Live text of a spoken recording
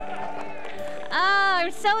I'm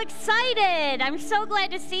so excited. I'm so glad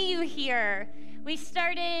to see you here. We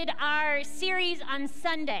started our series on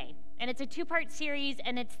Sunday, and it's a two-part series,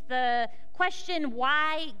 and it's the question,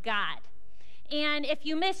 why God? And if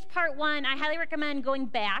you missed part one, I highly recommend going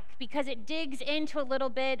back because it digs into a little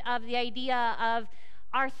bit of the idea of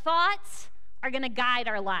our thoughts are going to guide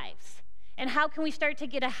our lives. And how can we start to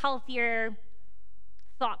get a healthier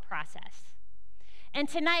thought process? And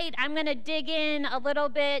tonight, I'm going to dig in a little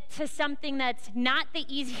bit to something that's not the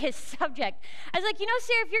easiest subject. I was like,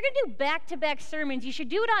 Sarah, if you're going to do back-to-back sermons, you should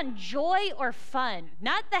do it on joy or fun,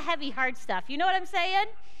 not the heavy, hard stuff. You know what I'm saying?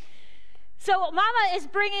 So Mama is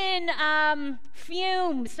bringing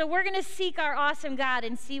fumes, so we're going to seek our awesome God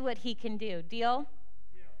and see what he can do. Deal?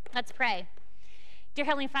 Yeah. Let's pray. Dear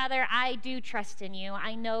Heavenly Father, I do trust in you.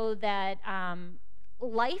 I know that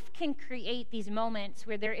life can create these moments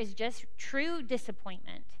where there is just true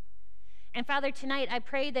disappointment. And Father, tonight I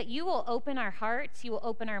pray that you will open our hearts, you will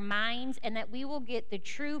open our minds, and that we will get the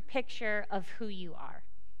true picture of who you are.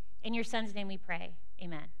 In your Son's name we pray.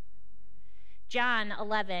 Amen. John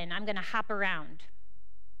 11, I'm going to hop around.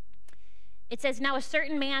 It says, now a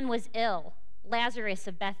certain man was ill, Lazarus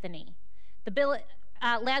of Bethany, the village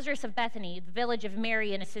of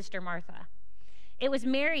Mary and his sister Martha. It was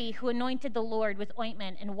Mary who anointed the Lord with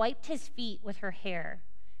ointment and wiped his feet with her hair.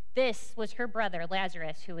 This was her brother,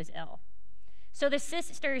 Lazarus, who was ill. So the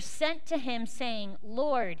sisters sent to him, saying,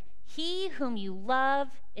 Lord, he whom you love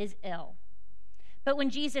is ill. But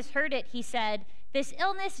when Jesus heard it, he said, this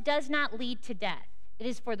illness does not lead to death. It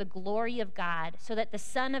is for the glory of God, so that the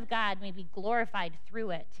Son of God may be glorified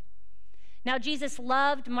through it. Now Jesus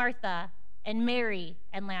loved Martha and Mary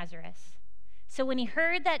and Lazarus. So when he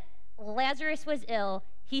heard that Lazarus was ill,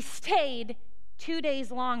 he stayed 2 days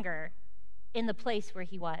longer in the place where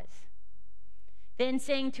he was. Then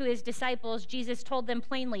saying to his disciples, Jesus told them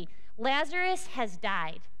plainly, Lazarus has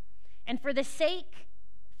died, and for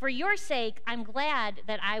your sake, I'm glad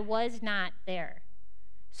that I was not there,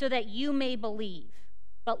 so that you may believe.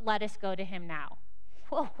 But let us go to him now.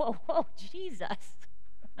 Whoa, Jesus.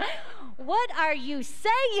 What are you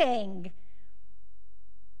saying?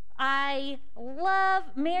 I love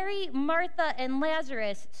Mary, Martha, and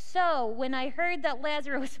Lazarus. So when I heard that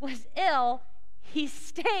Lazarus was ill, he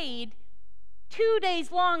stayed 2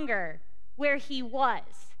 days longer where he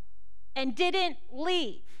was and didn't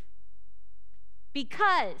leave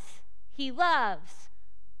because he loves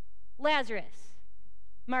Lazarus,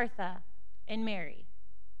 Martha, and Mary.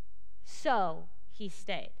 So he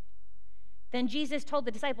stayed. Then Jesus told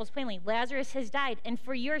the disciples plainly, Lazarus has died, and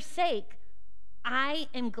for your sake, I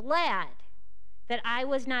am glad that I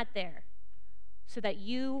was not there, so that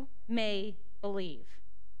you may believe.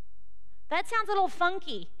 That sounds a little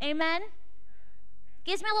funky, amen?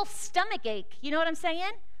 Gives me a little stomach ache, you know what I'm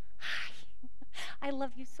saying? Hi, I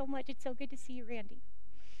love you so much. It's so good to see you, Randy.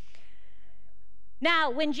 Now,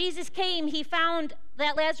 when Jesus came, he found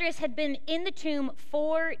that Lazarus had been in the tomb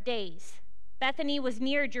 4 days. Bethany was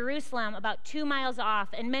near Jerusalem, about 2 miles off,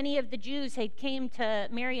 and many of the Jews had came to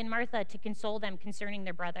Mary and Martha to console them concerning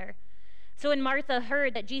their brother. So when Martha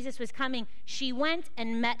heard that Jesus was coming, she went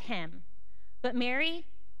and met him. But Mary,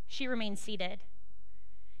 she remained seated.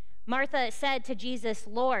 Martha said to Jesus,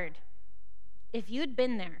 Lord, if you'd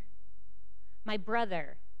been there, my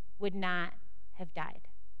brother would not have died.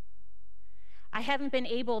 I haven't been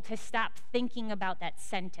able to stop thinking about that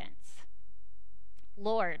sentence.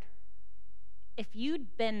 Lord, if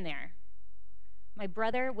you'd been there, my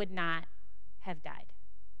brother would not have died.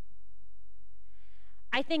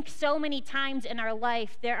 I think so many times in our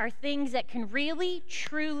life, there are things that can really,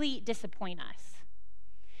 truly disappoint us.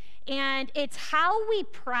 And it's how we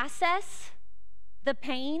process the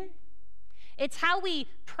pain, it's how we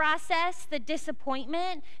process the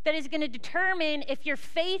disappointment that is going to determine if your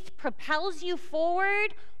faith propels you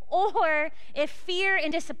forward or if fear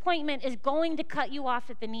and disappointment is going to cut you off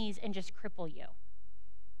at the knees and just cripple you.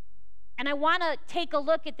 And I want to take a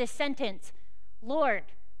look at this sentence. Lord,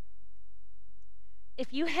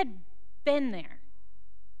 if you had been there.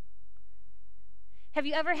 Have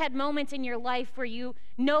you ever had moments in your life where you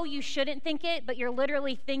know you shouldn't think it, but you're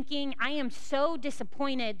literally thinking, I am so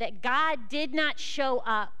disappointed that God did not show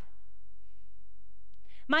up.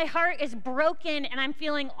 My heart is broken and I'm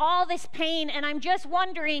feeling all this pain and I'm just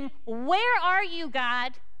wondering, where are you,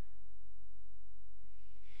 God?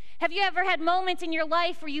 Have you ever had moments in your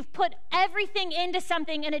life where you've put everything into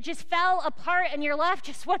something and it just fell apart and you're left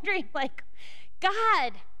just wondering, like,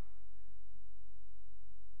 God,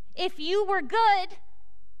 if you were good,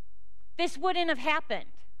 this wouldn't have happened.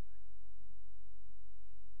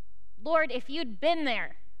 Lord, if you'd been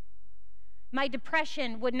there, my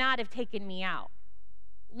depression would not have taken me out.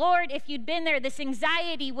 Lord, if you'd been there, this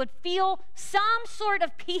anxiety would feel some sort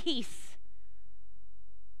of peace.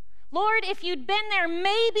 Lord, if you'd been there,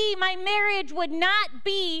 maybe my marriage would not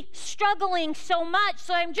be struggling so much.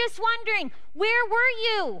 So I'm just wondering, where were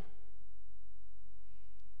you?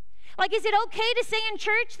 Like, is it okay to say in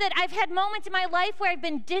church that I've had moments in my life where I've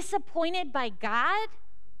been disappointed by God?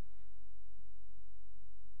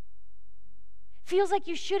 Feels like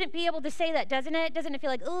you shouldn't be able to say that, doesn't it? Doesn't it feel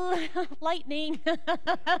like, oh, lightning?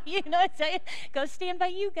 You know what I'm saying? Go stand by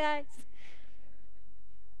you guys.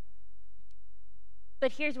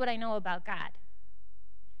 But here's what I know about God.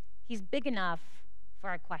 He's big enough for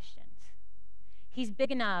our questions. He's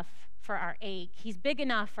big enough for our ache. He's big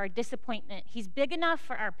enough for our disappointment. He's big enough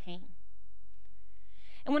for our pain.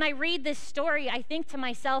 And when I read this story, I think to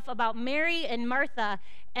myself about Mary and Martha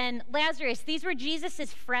and Lazarus. These were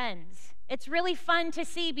Jesus' friends. It's really fun to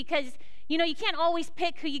see because, you know, you can't always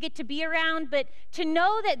pick who you get to be around, but to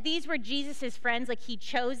know that these were Jesus' friends, like he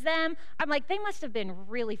chose them, I'm like, they must have been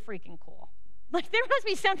really freaking cool. Like, there must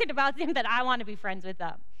be something about them that I want to be friends with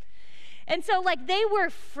them. And so, like, they were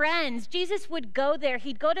friends. Jesus would go there.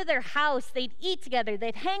 He'd go to their house. They'd eat together.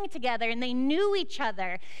 They'd hang together, and they knew each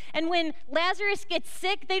other. And when Lazarus gets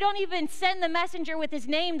sick, they don't even send the messenger with his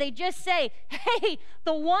name. They just say, hey,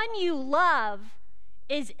 the one you love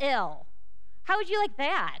is ill. How would you like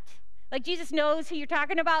that? Like, Jesus knows who you're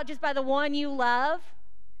talking about just by the one you love?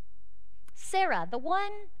 Sarah, the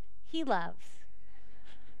one he loves.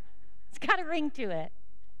 It's got a ring to it.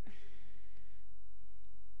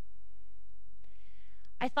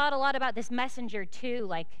 I thought a lot about this messenger too.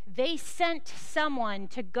 Like, they sent someone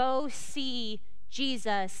to go see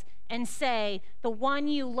Jesus and say, the one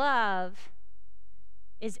you love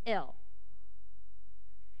is ill.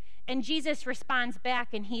 And Jesus responds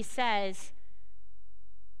back and he says,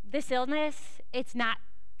 this illness, it's not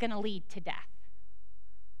going to lead to death.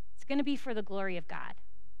 It's going to be for the glory of God.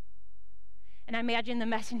 And I imagine the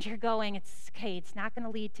messenger going, it's not going to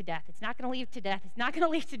lead to death. It's not going to lead to death. It's not going to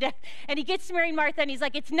lead to death. And he gets to Mary and Martha and he's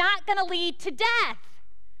like, it's not going to lead to death.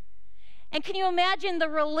 And can you imagine the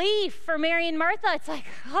relief for Mary and Martha? It's like,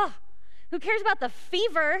 oh, who cares about the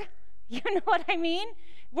fever? You know what I mean?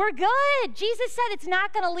 We're good. Jesus said it's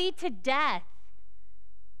not going to lead to death.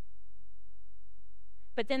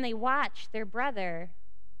 But then they watch their brother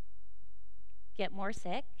get more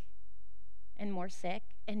sick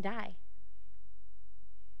and die.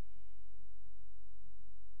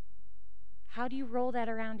 How do you roll that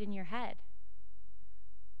around in your head?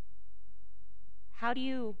 How do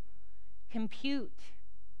you compute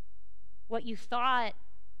what you thought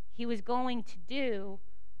he was going to do,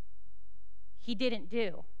 he didn't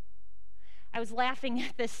do? I was laughing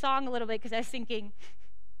at this song a little bit because I was thinking,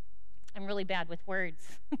 I'm really bad with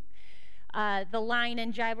words. The line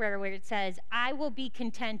in Berger where it says, I will be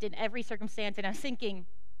content in every circumstance. And I was thinking,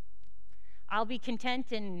 I'll be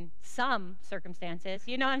content in some circumstances.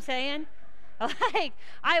 You know what I'm saying? Like,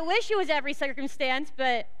 I wish it was every circumstance,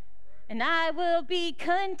 and I will be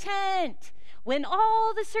content when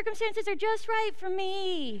all the circumstances are just right for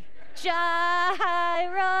me.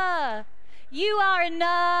 Jireh, you are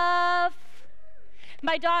enough.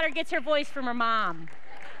 My daughter gets her voice from her mom.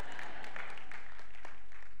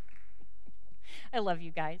 I love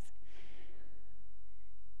you guys.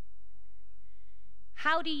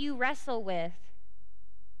 How do you wrestle with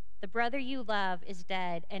the brother you love is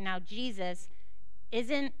dead, and now Jesus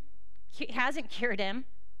hasn't cured him?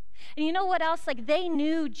 And you know what else? Like, they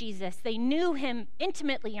knew Jesus. They knew him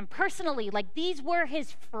intimately and personally. Like, these were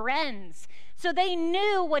his friends. So they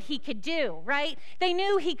knew what he could do, right? They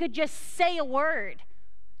knew he could just say a word.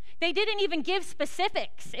 They didn't even give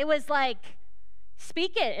specifics. It was like,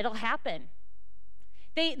 speak it, it'll happen.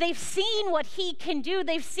 They've seen what he can do.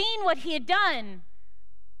 They've seen what he had done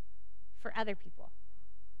for other people.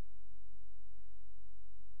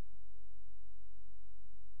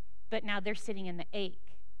 But now they're sitting in the ache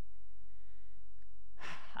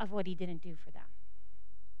of what he didn't do for them.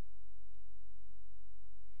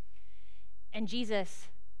 And Jesus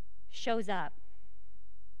shows up.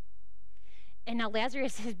 And now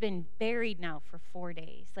Lazarus has been buried now for 4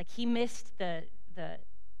 days. Like, he missed the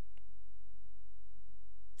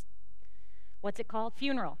what's it called?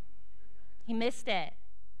 Funeral. He missed it.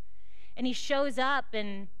 And he shows up,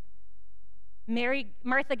 and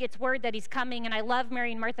Martha gets word that he's coming, and I love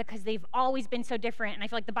Mary and Martha because they've always been so different, and I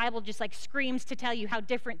feel like the Bible just like screams to tell you how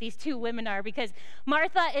different these two women are, because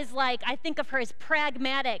Martha is like, I think of her as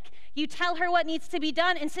pragmatic. You tell her what needs to be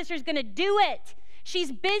done, and sister's gonna do it.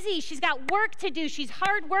 She's busy, she's got work to do, she's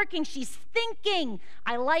hardworking, she's thinking.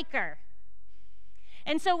 I like her.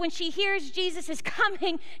 And so when she hears Jesus is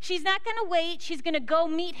coming, she's not going to wait. She's going to go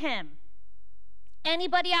meet him.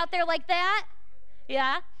 Anybody out there like that?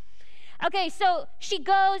 Yeah? Okay, so she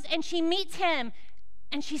goes and she meets him,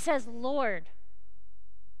 and she says, Lord,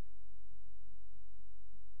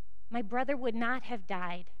 my brother would not have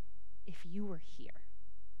died if you were here.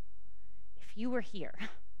 If you were here.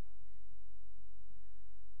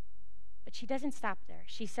 But she doesn't stop there.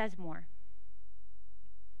 She says more.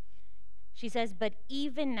 She says, but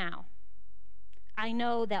even now, I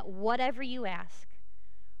know that whatever you ask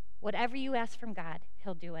from God,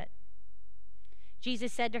 he'll do it.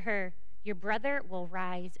 Jesus said to her, your brother will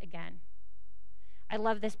rise again. I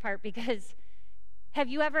love this part because have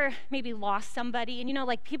you ever maybe lost somebody? And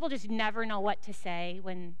like people just never know what to say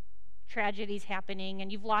when tragedy's happening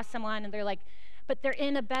and you've lost someone and they're like, but they're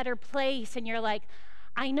in a better place. And you're like,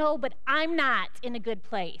 I know, but I'm not in a good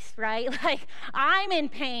place, right? Like, I'm in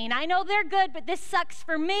pain. I know they're good, but this sucks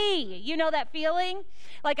for me. You know that feeling?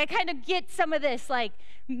 Like, I kind of get some of this. Like,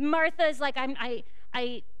 Martha's like,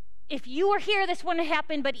 if you were here, this wouldn't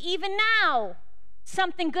happen, but even now,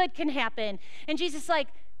 something good can happen. And Jesus is like,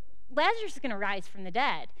 Lazarus is going to rise from the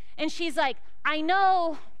dead. And she's like, I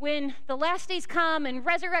know when the last days come and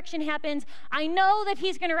resurrection happens, I know that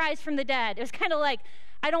he's going to rise from the dead. It was kind of like,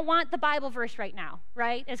 I don't want the Bible verse right now,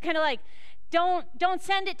 right? It's kind of like, don't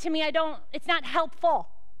send it to me. It's not helpful.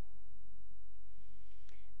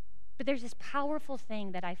 But there's this powerful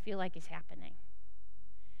thing that I feel like is happening.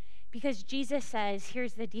 Because Jesus says,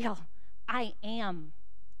 here's the deal. I am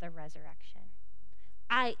the resurrection.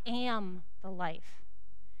 I am the life.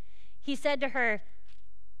 He said to her,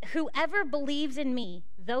 whoever believes in me,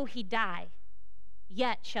 though he die,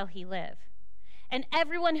 yet shall he live. And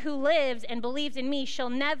everyone who lives and believes in me shall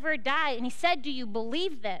never die. And he said, do you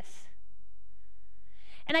believe this?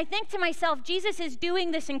 And I think to myself, Jesus is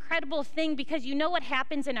doing this incredible thing because you know what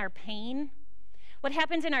happens in our pain? What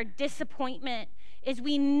happens in our disappointment is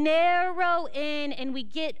we narrow in and we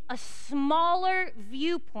get a smaller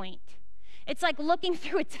viewpoint. It's like looking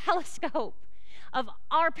through a telescope of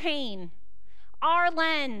our pain, our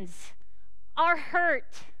lens, our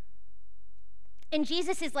hurt. And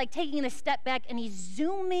Jesus is like taking a step back and he's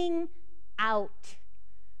zooming out.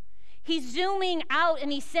 He's zooming out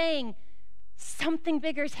and he's saying, something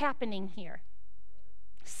bigger is happening here.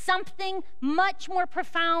 Something much more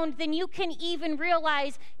profound than you can even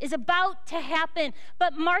realize is about to happen.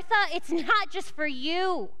 But Martha, it's not just for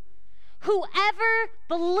you. Whoever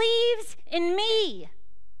believes in me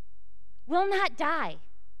will not die.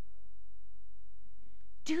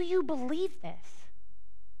 Do you believe this?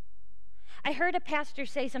 I heard a pastor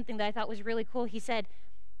say something that I thought was really cool. He said,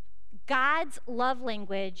 God's love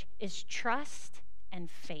language is trust and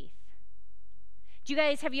faith.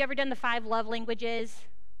 Have you ever done the 5 love languages?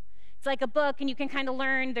 It's like a book, and you can kind of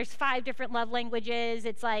learn there's 5 different love languages.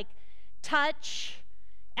 It's like touch,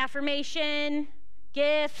 affirmation,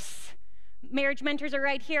 gifts. Marriage mentors are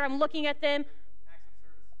right here. I'm looking at them.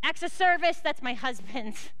 Acts of service, that's my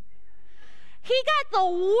husband's. He got the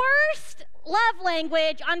worst love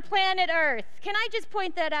language on planet Earth. Can I just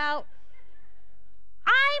point that out?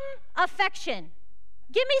 I'm affection.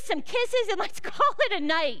 Give me some kisses and let's call it a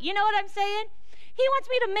night. You know what I'm saying? He wants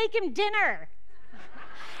me to make him dinner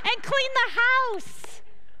and clean the house.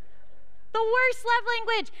 The worst love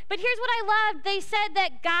language. But here's what I loved. They said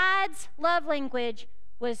that God's love language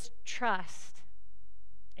was trust.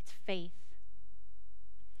 It's faith.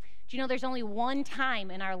 Do you know there's only one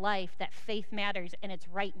time in our life that faith matters, and it's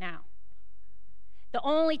right now. The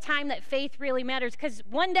only time that faith really matters, because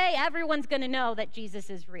one day everyone's going to know that Jesus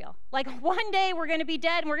is real. Like one day we're going to be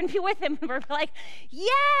dead and we're going to be with him, and we're like,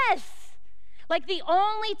 yes! Like the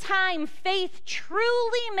only time faith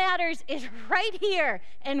truly matters is right here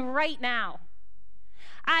and right now.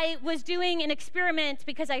 I was doing an experiment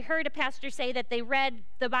because I heard a pastor say that they read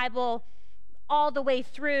the Bible all the way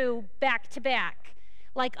through back to back,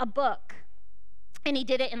 like a book. And he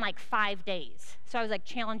did it in like 5 days. So I was like,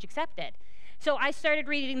 challenge accepted. So I started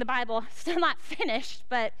reading the Bible, still not finished,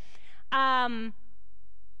 but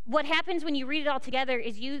what happens when you read it all together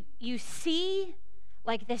is you see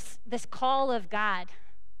like this call of God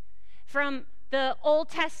from the Old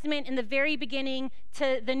Testament in the very beginning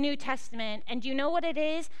to the New Testament. And do you know what it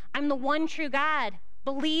is? I'm the one true God.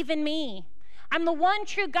 Believe in me. I'm the one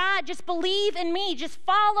true God. Just believe in me. Just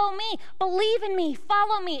follow me. Believe in me.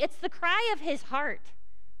 Follow me. It's the cry of his heart.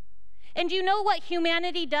 And do you know what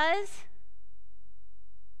humanity does?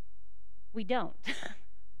 We don't.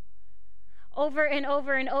 Over and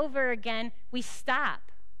over and over again, we stop.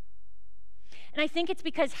 And I think it's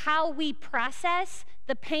because how we process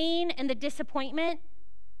the pain and the disappointment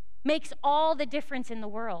makes all the difference in the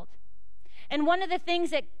world. And one of the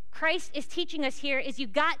things that Christ is teaching us here is you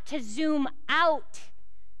got to zoom out.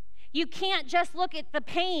 You can't just look at the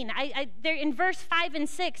pain. There in verse 5 and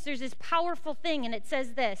 6, there's this powerful thing, and it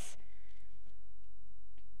says this.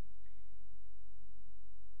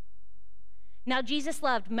 Now Jesus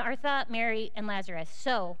loved Martha, Mary, and Lazarus.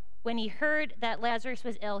 So when he heard that Lazarus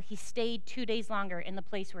was ill, he stayed 2 days longer in the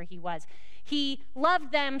place where he was. He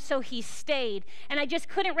loved them, so he stayed. And I just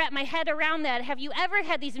couldn't wrap my head around that. Have you ever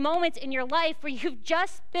had these moments in your life where you've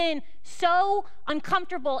just been so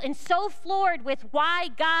uncomfortable and so floored with why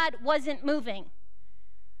God wasn't moving?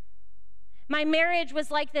 My marriage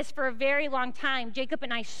was like this for a very long time. Jacob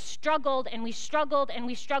and I struggled, and we struggled, and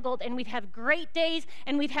we struggled, and we'd have great days,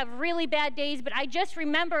 and we'd have really bad days. But I just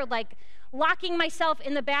remember, like, locking myself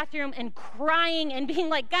in the bathroom and crying and being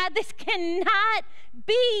like, God, this cannot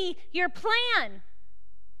be your plan.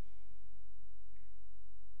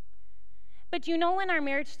 But you know when our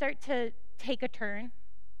marriage started to take a turn?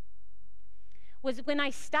 Was when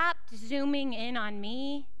I stopped zooming in on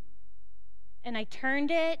me and I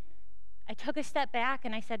turned it. I took a step back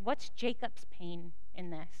and I said, what's Jacob's pain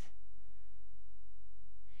in this?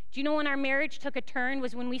 Do you know when our marriage took a turn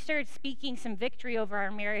was when we started speaking some victory over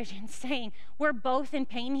our marriage and saying, we're both in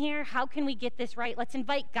pain here. How can we get this right? Let's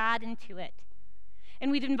invite God into it.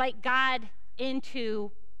 And we'd invite God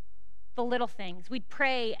into the little things. We'd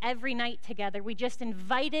pray every night together. We just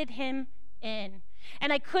invited him in.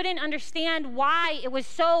 And I couldn't understand why it was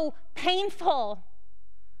so painful.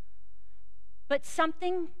 But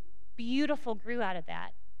something beautiful grew out of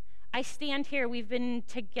that. I stand here, we've been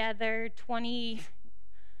together 7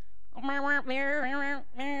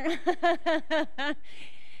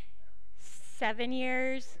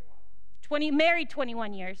 years, married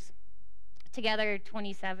 21 years, together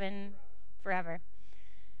 27, forever.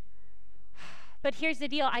 But here's the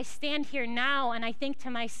deal, I stand here now and I think to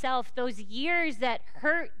myself, those years that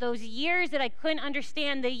hurt, those years that I couldn't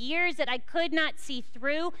understand, the years that I could not see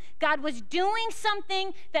through, God was doing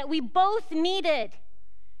something that we both needed.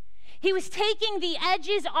 He was taking the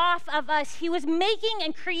edges off of us. He was making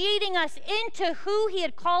and creating us into who he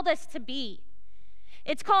had called us to be.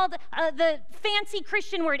 It's called, the fancy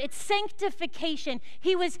Christian word, it's sanctification.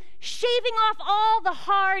 He was shaving off all the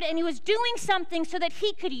hard, and he was doing something so that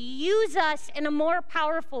he could use us in a more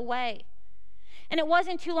powerful way. And it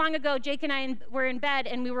wasn't too long ago, Jake and I were in bed,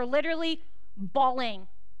 and we were literally bawling.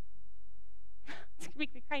 It's going to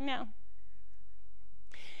make me cry now.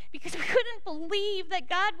 Because we couldn't believe that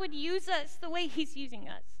God would use us the way he's using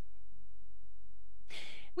us.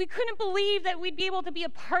 We couldn't believe that we'd be able to be a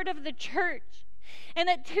part of the church. And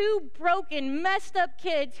that two broken, messed up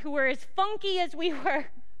kids who were as funky as we were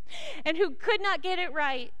and who could not get it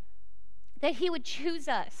right, that he would choose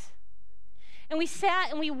us. And we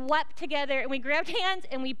sat and we wept together and we grabbed hands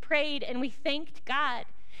and we prayed and we thanked God.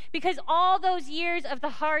 Because all those years of the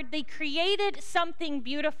hard, they created something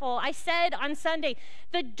beautiful. I said on Sunday,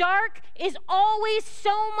 the dark is always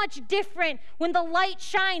so much different when the light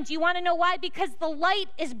shines. You want to know why? Because the light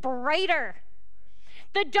is brighter.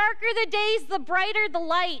 The darker the days, the brighter the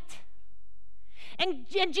light. And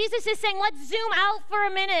Jesus is saying, let's zoom out for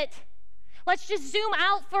a minute. Let's just zoom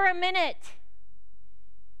out for a minute.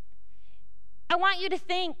 I want you to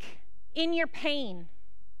think in your pain,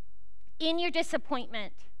 in your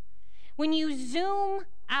disappointment, when you zoom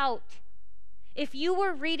out, if you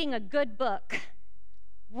were reading a good book,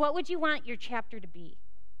 what would you want your chapter to be?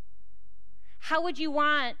 How would you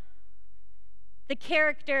want the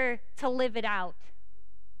character to live it out?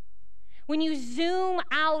 When you zoom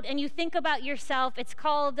out and you think about yourself, it's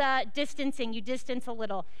called distancing. You distance a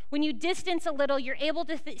little. When you distance a little, you're able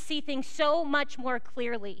to see things so much more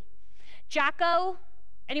clearly. Jocko,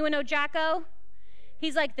 anyone know Jocko?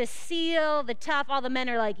 He's like the seal, the tough. All the men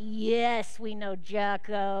are like, yes, we know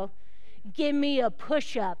Jocko. Give me a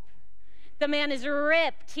push-up. The man is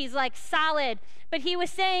ripped. He's like solid. But he was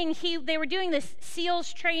saying they were doing this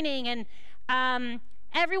SEALs training, and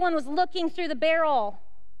everyone was looking through the barrel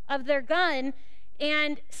of their gun,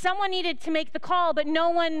 and someone needed to make the call, but no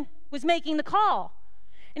one was making the call.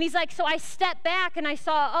 And he's like, so I stepped back and I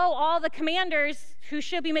saw, all the commanders who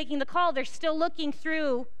should be making the call, they're still looking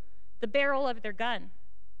through the barrel of their gun.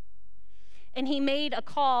 And he made a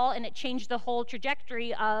call, and it changed the whole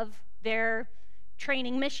trajectory of their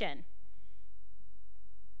training mission.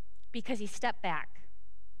 Because he stepped back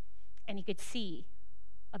and he could see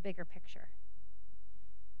a bigger picture.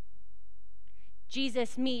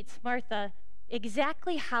 Jesus meets Martha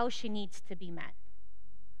exactly how she needs to be met.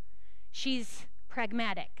 She's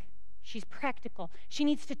pragmatic. She's practical. She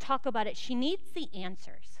needs to talk about it. She needs the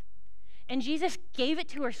answers. And Jesus gave it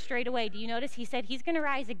to her straight away. Do you notice? He said, he's going to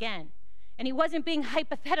rise again. And he wasn't being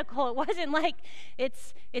hypothetical. It wasn't like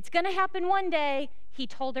it's going to happen one day. He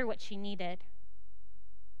told her what she needed.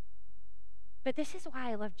 But this is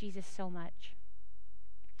why I love Jesus so much.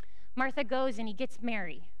 Martha goes and he gets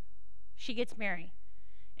Mary. She gets Mary.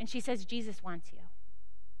 And she says, Jesus wants you.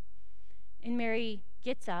 And Mary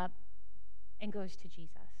gets up and goes to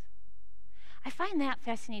Jesus. I find that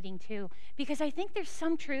fascinating too, because I think there's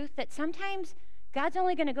some truth that sometimes God's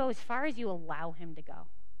only going to go as far as you allow him to go.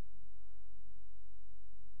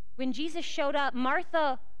 When Jesus showed up,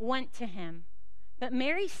 Martha went to him, but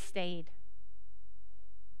Mary stayed.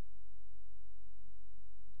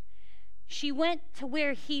 She went to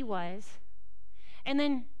where he was, and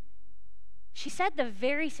then she said the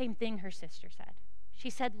very same thing her sister said.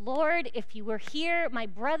 She said, Lord, if you were here, my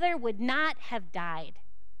brother would not have died.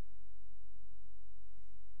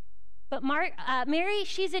 But Mary,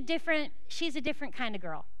 she's a different kind of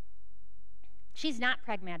girl. She's not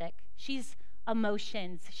pragmatic. She's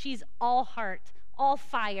emotions. She's all heart, all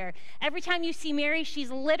fire. Every time you see Mary,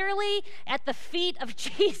 she's literally at the feet of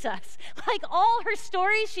Jesus. Like all her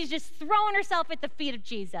stories, she's just throwing herself at the feet of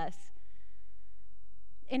Jesus.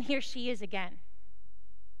 And here she is again.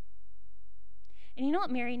 And you know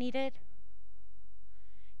what Mary needed?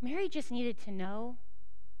 Mary just needed to know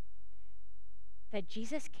that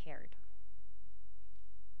Jesus cared.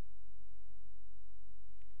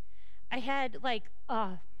 I had like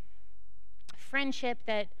a friendship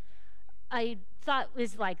that I thought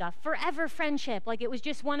was like a forever friendship. Like it was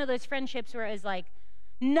just one of those friendships where it was like,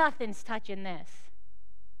 nothing's touching this.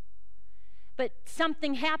 But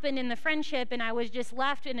something happened in the friendship and I was just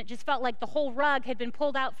left and it just felt like the whole rug had been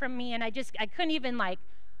pulled out from me and I couldn't even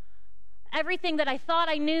everything that I thought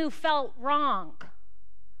I knew felt wrong.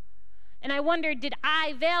 And I wondered, did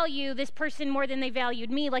I value this person more than they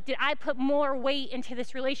valued me? Like, did I put more weight into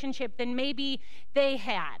this relationship than maybe they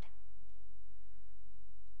had?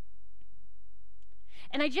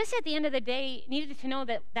 And I just, at the end of the day, needed to know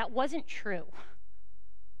that that wasn't true.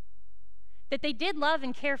 That they did love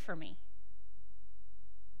and care for me.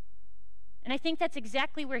 And I think that's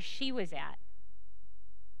exactly where she was at.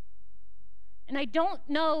 And I don't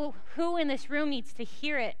know who in this room needs to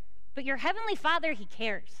hear it, but your Heavenly Father, he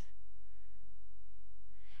cares.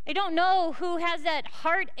 I don't know who has that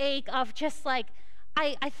heartache of just like,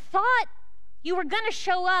 I thought you were going to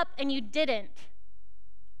show up and you didn't.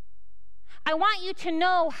 I want you to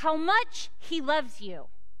know how much he loves you.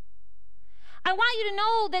 I want you to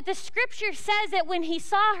know that the scripture says that when he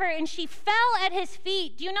saw her and she fell at his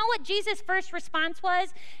feet, do you know what Jesus' first response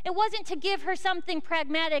was? It wasn't to give her something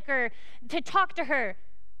pragmatic or to talk to her.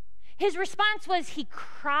 His response was he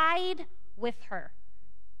cried with her.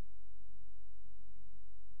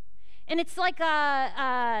 And it's like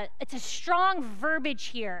it's a strong verbiage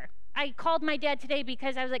here. I called my dad today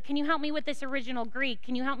because I was like, can you help me with this original Greek?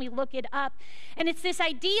 Can you help me look it up? And it's this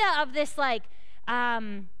idea of this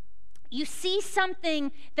you see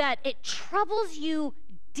something that it troubles you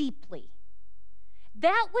deeply.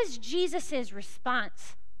 That was Jesus'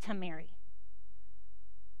 response to Mary.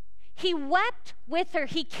 He wept with her.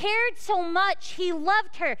 He cared so much. He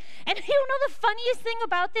loved her. And you know the funniest thing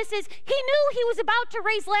about this is he knew he was about to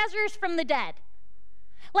raise Lazarus from the dead.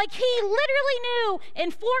 Like he literally knew in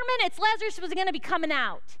 4 minutes Lazarus was going to be coming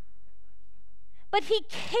out. But he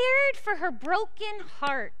cared for her broken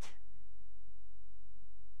heart.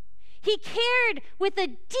 He cared with a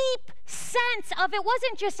deep sense of it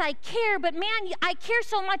wasn't just I care, but man, I care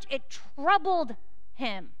so much it troubled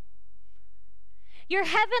him. Your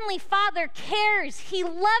Heavenly Father cares. He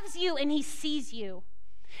loves you and he sees you.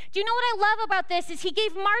 Do you know what I love about this is he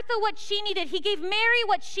gave Martha what she needed. He gave Mary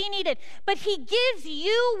what she needed, but he gives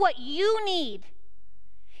you what you need.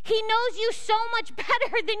 He knows you so much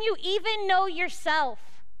better than you even know yourself.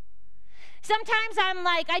 Sometimes I'm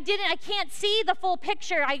like, I can't see the full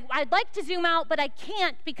picture. I'd like to zoom out, but I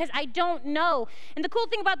can't because I don't know. And the cool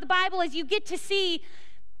thing about the Bible is you get to see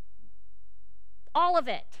all of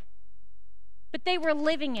it. But they were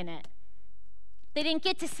living in it. They didn't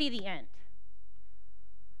get to see the end.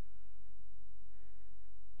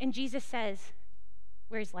 And Jesus says,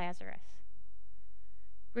 where's Lazarus?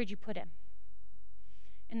 Where'd you put him?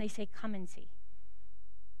 And they say, come and see.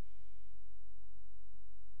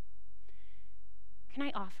 Can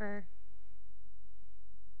I offer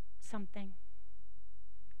something?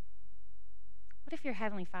 What if your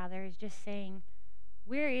Heavenly Father is just saying,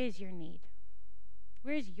 where is your need?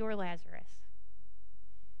 Where is your Lazarus?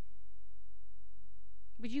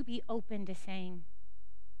 Would you be open to saying,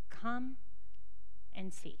 come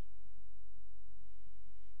and see?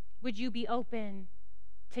 Would you be open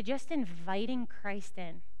to just inviting Christ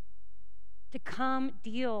in to come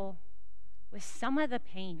deal with some of the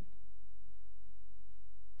pain,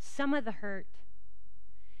 some of the hurt.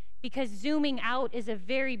 Because zooming out is a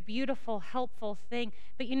very beautiful, helpful thing.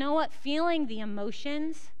 But you know what? Feeling the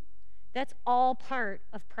emotions, that's all part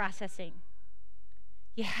of processing.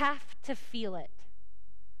 You have to feel it.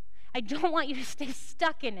 I don't want you to stay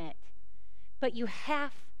stuck in it, but you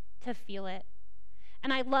have to feel it.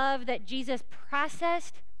 And I love that Jesus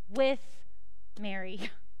processed with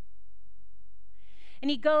Mary.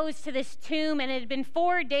 And he goes to this tomb, and it had been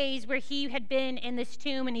 4 days where he had been in this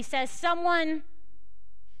tomb, and he says, "Someone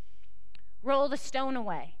roll the stone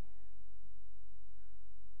away."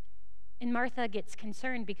 And Martha gets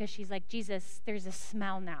concerned because she's like, "Jesus, there's a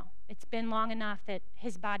smell now. It's been long enough that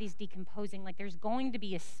his body's decomposing. Like, there's going to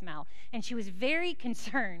be a smell." And she was very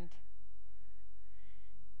concerned.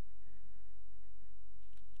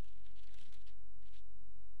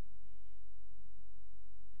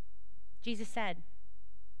 Jesus said,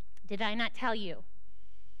 "Did I not tell you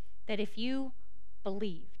that if you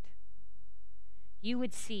believed, you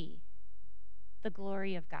would see the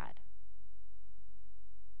glory of God?"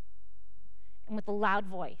 And with a loud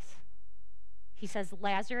voice, he says,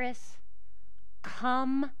 "Lazarus,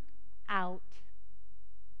 come out."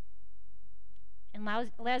 And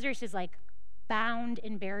Lazarus is like bound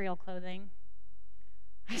in burial clothing.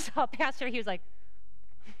 I saw a pastor, he was like,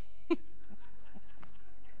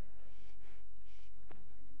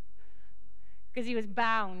 because he was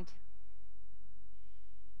bound.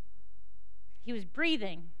 He was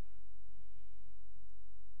breathing,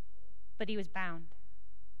 but he was bound.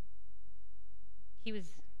 He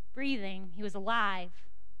was breathing, he was alive,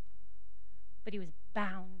 but he was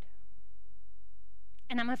bound.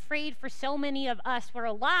 And I'm afraid for so many of us, we're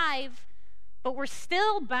alive, but we're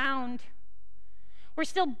still bound. We're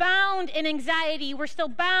still bound in anxiety. We're still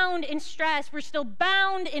bound in stress. We're still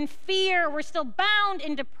bound in fear. We're still bound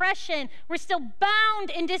in depression. We're still bound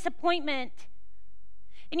in disappointment.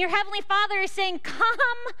 And your Heavenly Father is saying, "Come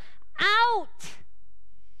out.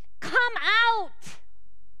 Come out."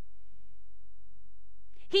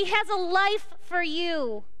 He has a life for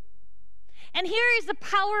you. And here is the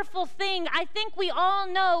powerful thing. I think we all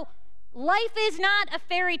know life is not a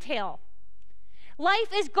fairy tale.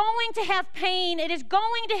 Life is going to have pain. It is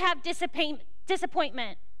going to have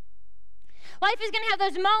disappointment. Life is going to have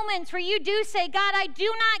those moments where you do say, "God, I do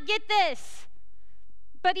not get this.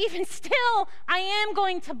 But even still, I am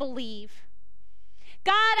going to believe.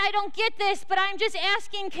 God, I don't get this, but I'm just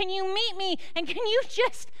asking, can you meet me? And can you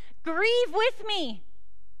just grieve with me?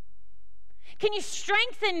 Can you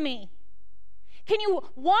strengthen me? Can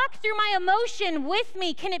you walk through my emotion with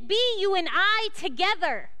me? Can it be you and I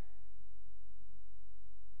together?"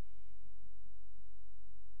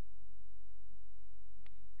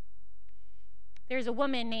 There's a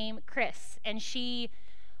woman named Chris, and she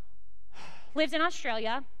lives in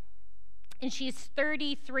Australia, and she's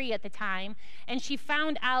 33 at the time, and she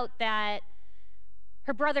found out that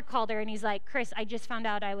her brother called her, and he's like, "Chris, I just found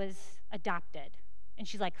out I was adopted." And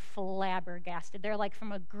she's like flabbergasted. They're like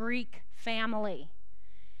from a Greek family.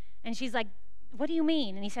 And she's like, "What do you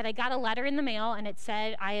mean?" And he said, "I got a letter in the mail, and it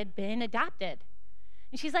said I had been adopted."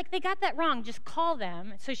 And she's like, "They got that wrong. Just call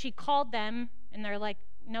them." So she called them, and they're like,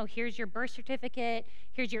 "No, here's your birth certificate,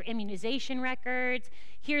 here's your immunization records,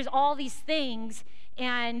 here's all these things."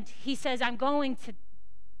 And he says, "I'm going to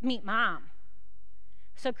meet Mom."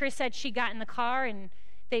 So Chris said she got in the car, and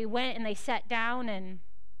they went and they sat down, and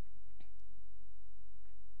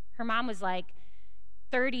her mom was like,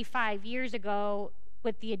 35 years ago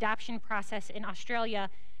with the adoption process in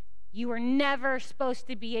Australia, you were never supposed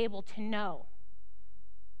to be able to know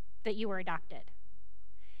that you were adopted.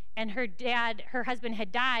 And her husband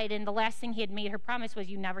had died, and the last thing he had made her promise was,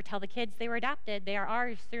 "You never tell the kids they were adopted. They are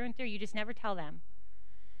ours through and through. You just never tell them."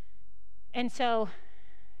 And so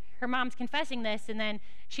her mom's confessing this, and then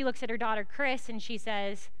she looks at her daughter, Chris, and she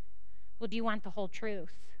says, "Well, do you want the whole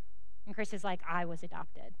truth?" And Chris is like, "I was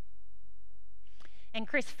adopted." And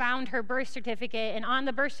Chris found her birth certificate, and on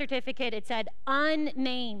the birth certificate it said,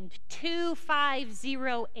 "Unnamed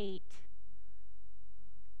 2508.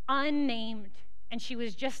 Unnamed. And she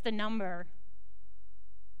was just a number.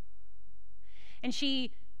 And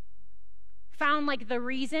she found like the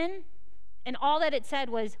reason, and all that it said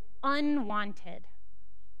was unwanted.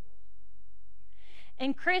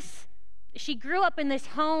 And Chris, she grew up in this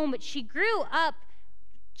home, but she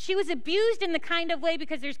was abused in the kind of way,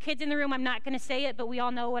 because there's kids in the room, I'm not going to say it, but we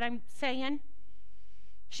all know what I'm saying.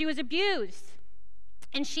 She was abused.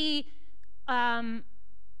 And she,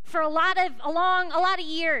 for a lot of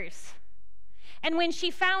years. And when she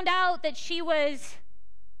found out that she was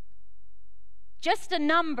just a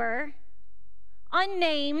number,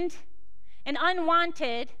 unnamed and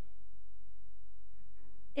unwanted,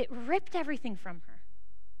 it ripped everything from her.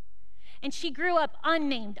 And she grew up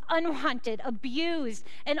unnamed, unwanted, abused,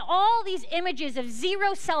 and all these images of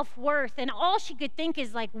zero self-worth, and all she could think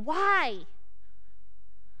is like, why?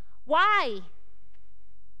 Why?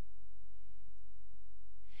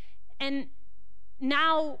 And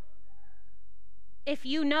now, if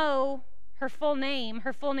you know her full name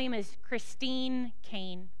is Christine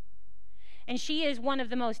Caine. And she is one of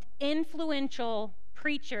the most influential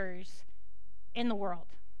preachers in the world.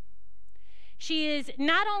 She is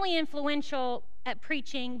not only influential at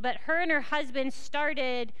preaching, but her and her husband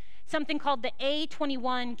started something called the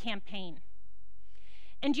A21 campaign.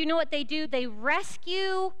 And do you know what they do? They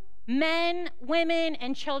rescue men, women,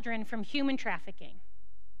 and children from human trafficking.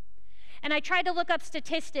 And I tried to look up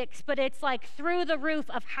statistics, but it's like through the roof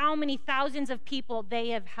of how many thousands of people they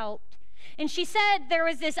have helped. And she said there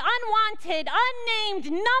was this unwanted,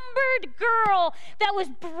 unnamed, numbered girl that was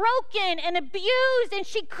broken and abused, and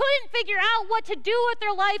she couldn't figure out what to do with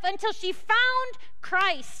her life until she found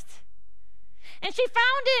Christ. And she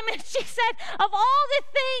found him, and she said, of all the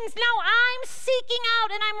things, now I'm seeking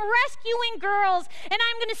out, and I'm rescuing girls, and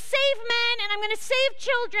I'm going to save men, and I'm going to save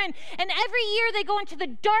children. And every year they go into the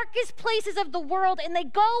darkest places of the world, and they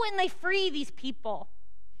go and they free these people.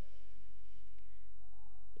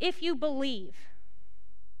 If you believe,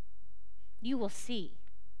 you will see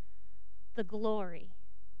the glory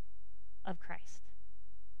of Christ.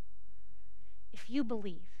 If you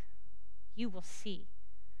believe, you will see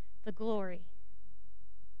the glory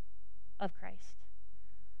of Christ.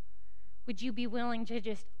 Would you be willing to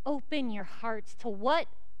just open your hearts to what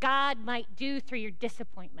God might do through your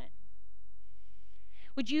disappointment?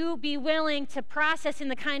 Would you be willing to process in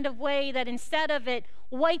the kind of way that instead of it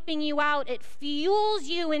wiping you out, it fuels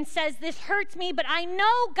you and says, this hurts me, but I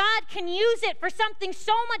know God can use it for something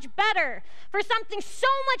so much better, for something so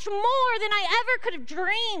much more than I ever could have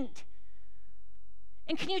dreamed?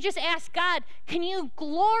 And can you just ask God, can you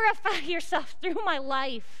glorify yourself through my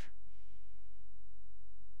life?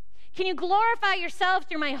 Can you glorify yourself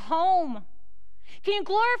through my home? Can you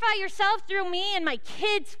glorify yourself through me and my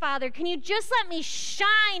kids, Father? Can you just let me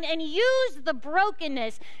shine and use the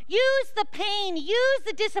brokenness, use the pain, use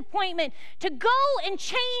the disappointment to go and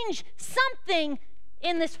change something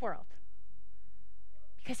in this world?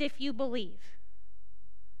 Because if you believe,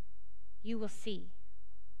 you will see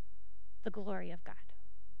the glory of God.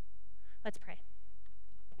 Let's pray.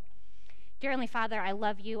 Dear Heavenly Father, I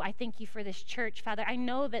love you. I thank you for this church, Father. I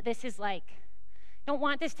know that this is like, I don't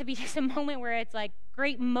want this to be just a moment where it's like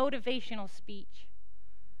great motivational speech.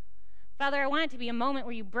 Father, I want it to be a moment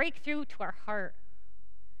where you break through to our heart,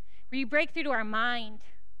 where you break through to our mind,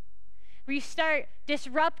 where you start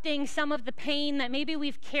disrupting some of the pain that maybe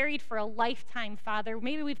we've carried for a lifetime, Father.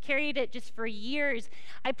 Maybe we've carried it just for years.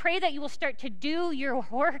 I pray that you will start to do your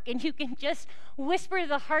work and you can just whisper to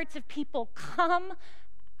the hearts of people, come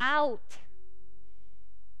out.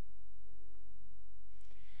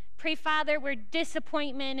 Pray, Father, where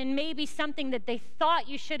disappointment and maybe something that they thought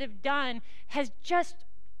you should have done has just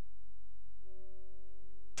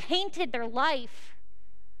tainted their life.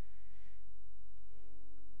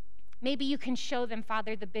 Maybe you can show them,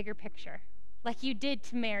 Father, the bigger picture, like you did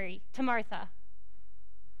to Martha.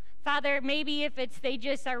 Father, maybe if it's they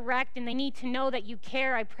just are wrecked and they need to know that you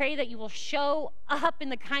care, I pray that you will show up in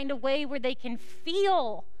the kind of way where they can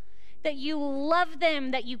feel that you love them,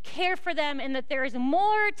 that you care for them, and that there is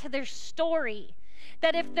more to their story.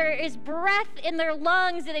 That if there is breath in their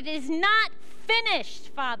lungs, that it is not finished,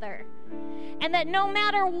 Father. And that no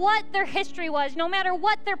matter what their history was, no matter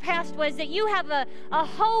what their past was, that you have a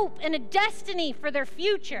hope and a destiny for their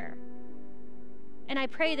future. And I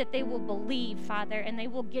pray that they will believe, Father, and they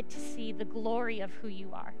will get to see the glory of who you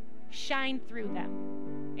are. Shine through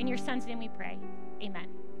them. In your Son's name we pray. Amen.